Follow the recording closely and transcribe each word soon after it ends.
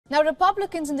Now,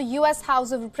 Republicans in the U.S.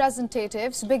 House of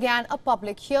Representatives began a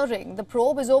public hearing. The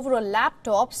probe is over a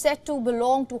laptop said to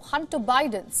belong to Hunter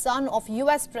Biden, son of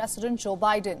U.S. President Joe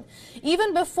Biden.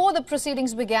 Even before the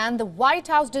proceedings began, the White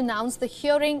House denounced the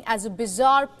hearing as a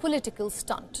bizarre political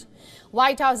stunt.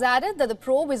 White House added that the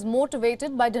probe is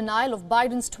motivated by denial of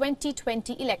Biden's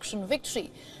 2020 election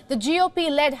victory. The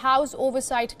GOP-led House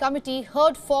Oversight Committee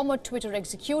heard former Twitter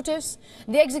executives.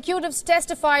 The executives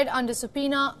testified under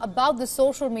subpoena about the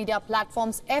social media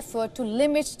platform's effort to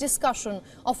limit discussion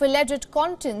of alleged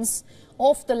contents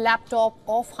of the laptop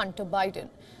of Hunter Biden.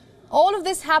 All of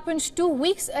this happened 2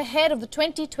 weeks ahead of the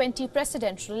 2020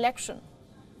 presidential election.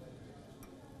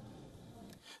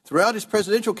 Throughout his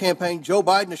presidential campaign, Joe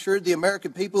Biden assured the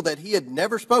American people that he had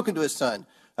never spoken to his son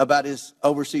about his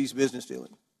overseas business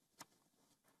dealing.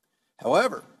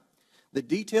 However, the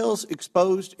details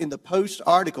exposed in the Post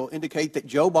article indicate that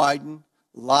Joe Biden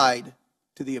lied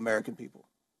to the American people.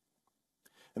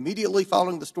 Immediately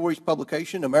following the story's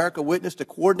publication, America witnessed a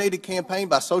coordinated campaign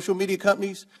by social media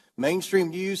companies, mainstream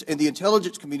news, and the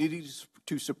intelligence community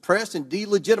to suppress and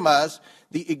delegitimize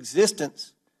the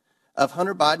existence of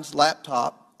Hunter Biden's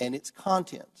laptop and its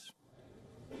contents.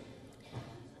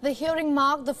 The hearing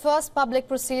marked the first public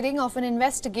proceeding of an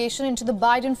investigation into the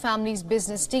Biden family's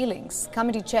business dealings.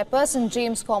 Committee chairperson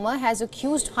James Comer has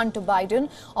accused Hunter Biden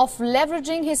of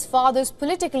leveraging his father's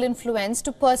political influence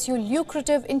to pursue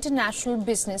lucrative international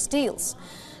business deals.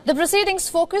 The proceedings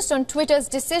focused on Twitter's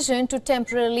decision to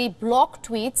temporarily block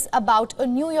tweets about a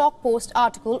New York Post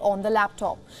article on the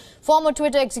laptop. Former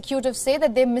Twitter executives say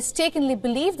that they mistakenly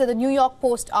believed that the New York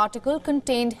Post article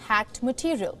contained hacked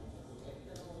material.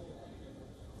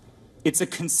 It's a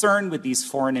concern with these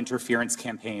foreign interference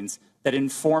campaigns that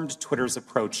informed Twitter's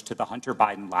approach to the Hunter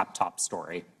Biden laptop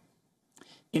story.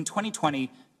 In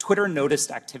 2020, Twitter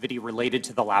noticed activity related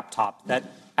to the laptop that,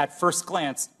 at first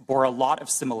glance, bore a lot of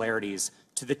similarities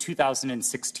to the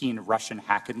 2016 Russian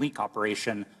hack and leak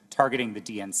operation targeting the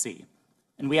DNC.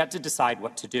 And we had to decide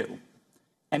what to do.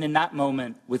 And in that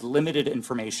moment, with limited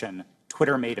information,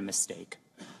 Twitter made a mistake.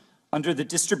 Under the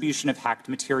distribution of hacked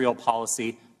material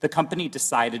policy, the company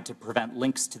decided to prevent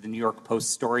links to the New York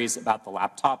Post stories about the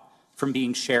laptop from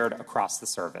being shared across the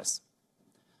service.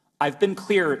 I've been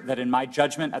clear that in my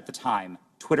judgment at the time,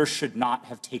 Twitter should not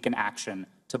have taken action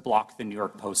to block the New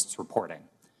York Post's reporting.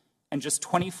 And just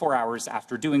 24 hours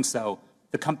after doing so,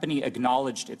 the company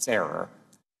acknowledged its error.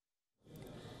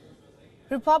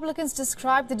 Republicans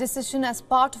described the decision as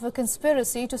part of a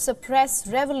conspiracy to suppress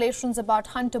revelations about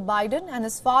Hunter Biden and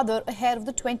his father ahead of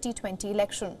the 2020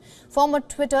 election. Former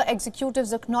Twitter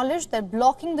executives acknowledged that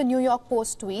blocking the New York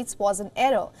Post tweets was an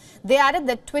error. They added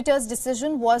that Twitter's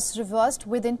decision was reversed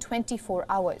within 24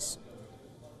 hours.